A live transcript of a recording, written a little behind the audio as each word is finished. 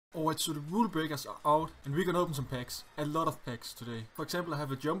Alright, so the rule breakers are out and we're gonna open some packs. A lot of packs today. For example, I have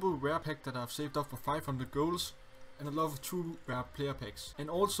a jumbo rare pack that I've saved up for 500 goals and a lot of true rare player packs. And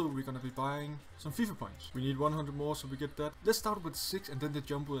also we're gonna be buying some FIFA points. We need 100 more so we get that. Let's start with 6 and then the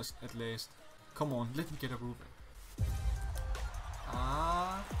jumbo at last. Come on, let me get a rule break.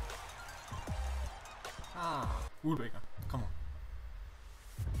 Rule breaker. Come on.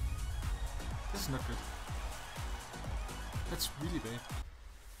 This is not good. That's really bad.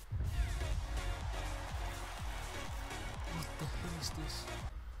 What the hell is this?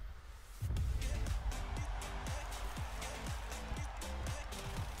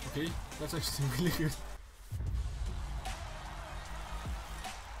 Okay, that's actually really good.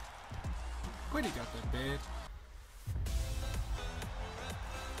 Pretty got that bad.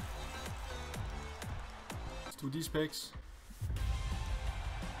 Let's do these packs.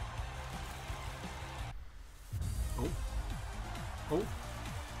 Oh.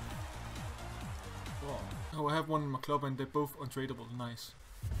 Oh, I have one in my club and they're both untradeable. Nice.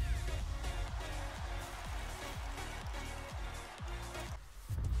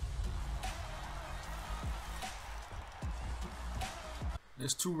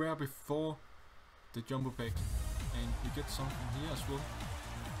 There's 2 rare before the jumbo pack and we get something here as well.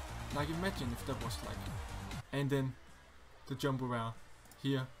 Like imagine if that was like, and then the jumbo rare.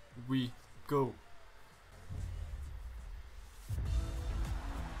 Here we go.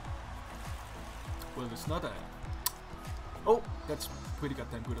 Well, it's not a... Oh, that's pretty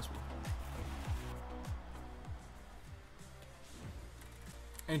goddamn good as well.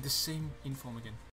 And the same inform again.